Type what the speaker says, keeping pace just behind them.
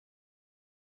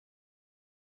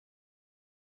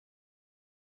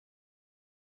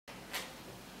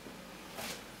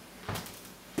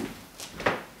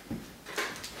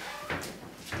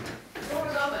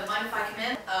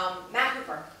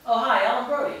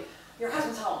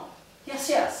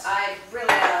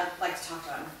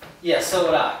Yeah, so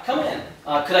would I. Come in.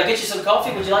 Could I get you some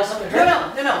coffee? Would you like something to drink?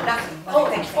 No, nothing. Oh,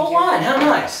 Thank you. oh, wine. How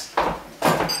nice.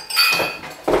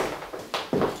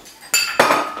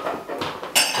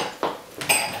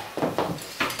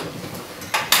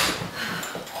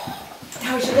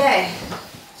 How was your day?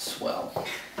 Swell.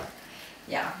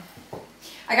 Yeah.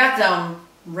 I got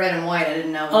red and white. I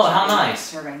didn't know. Oh, how nice.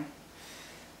 Serving.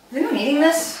 Is anyone eating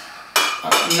this?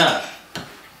 No.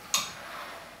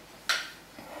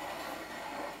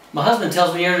 My husband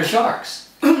tells me you're into sharks.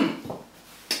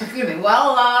 Excuse me.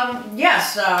 Well,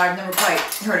 yes. I've never quite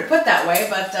heard it put that way,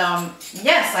 but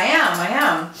yes, I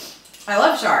am. I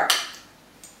love sharks.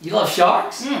 You love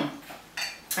sharks?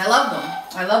 I love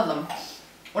them. I love them.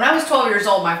 When I was 12 years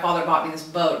old, my father bought me this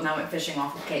boat, and I went fishing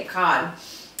off of Cape Cod.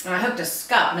 And I hooked a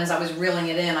scup, and as I was reeling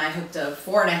it in, I hooked a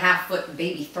 4.5-foot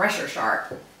baby thresher shark,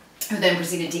 who then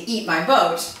proceeded to eat my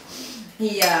boat.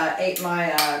 He ate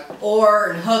my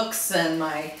oar and hooks and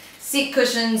my seat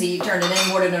cushions. He turned it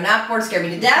inboard into an outboard, scared me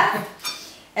to death,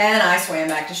 and I swam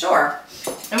back to shore.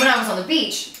 And when I was on the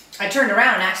beach, I turned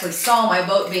around and actually saw my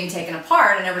boat being taken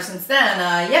apart, and ever since then,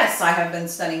 yes, I have been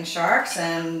studying sharks,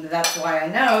 and that's why I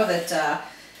know that I'm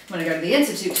going to go to the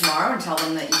Institute tomorrow and tell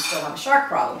them that you still have a shark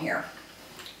problem here.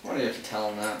 Why do you have to tell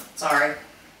them that? Sorry.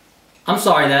 I'm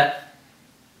sorry that.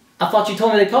 I thought you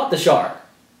told me they caught the shark.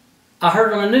 I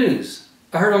heard it on the news.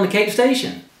 I heard it on the Cape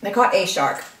Station. They caught a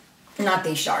shark, not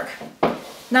the shark.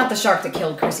 Not the shark that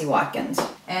killed Chrissy Watkins.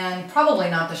 And probably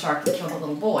not the shark that killed the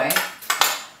little boy,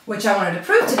 which I wanted to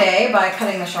prove today by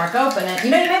cutting the shark open. And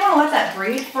you know, you may want to let that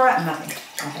breathe for nothing.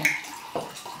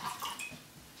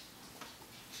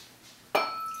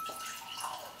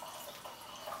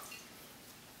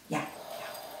 Yeah.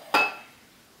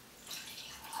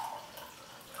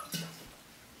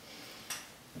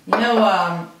 You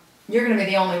know, you're going to be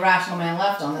the only rational man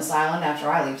left on this island after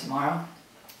I leave tomorrow.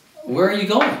 Where are you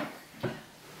going?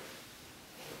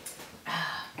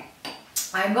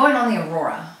 I'm going on the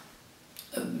Aurora.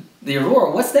 The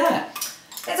Aurora? What's that?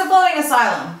 It's a floating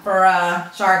asylum for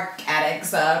shark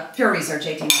addicts. Pure research,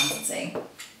 18 months at sea.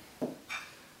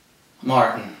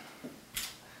 Martin.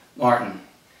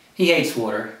 He hates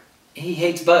water. He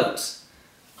hates boats.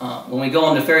 When we go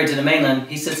on the ferry to the mainland,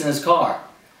 he sits in his car.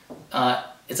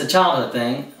 It's a childhood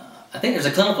thing. I think there's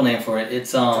a clinical name for it.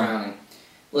 It's drowning.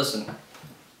 Listen,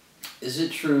 is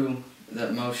it true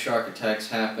that most shark attacks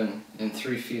happen in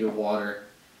 3 feet of water,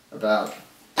 about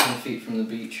 10 feet from the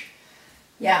beach?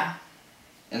 Yeah.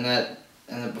 And that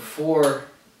before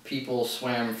people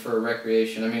swam for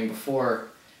recreation, I mean before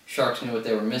sharks knew what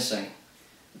they were missing,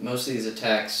 most of these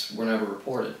attacks were never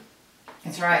reported.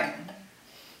 That's right.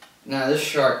 Now this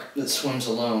shark that swims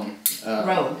alone,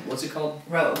 Rogue. What's it called?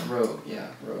 Rogue. Rogue, yeah,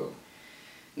 rogue.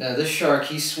 Now this shark,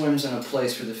 he swims in a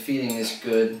place where the feeding is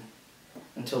good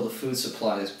until the food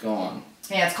supply is gone.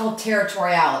 Yeah, it's called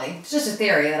territoriality. It's just a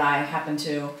theory that I happen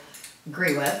to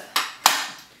agree with.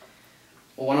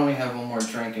 Well, why don't we have one more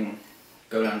drink and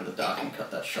go down to the dock and cut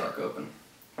that shark open?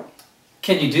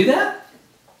 Can you do that?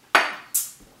 I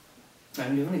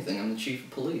can do anything. I'm the chief of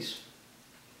police.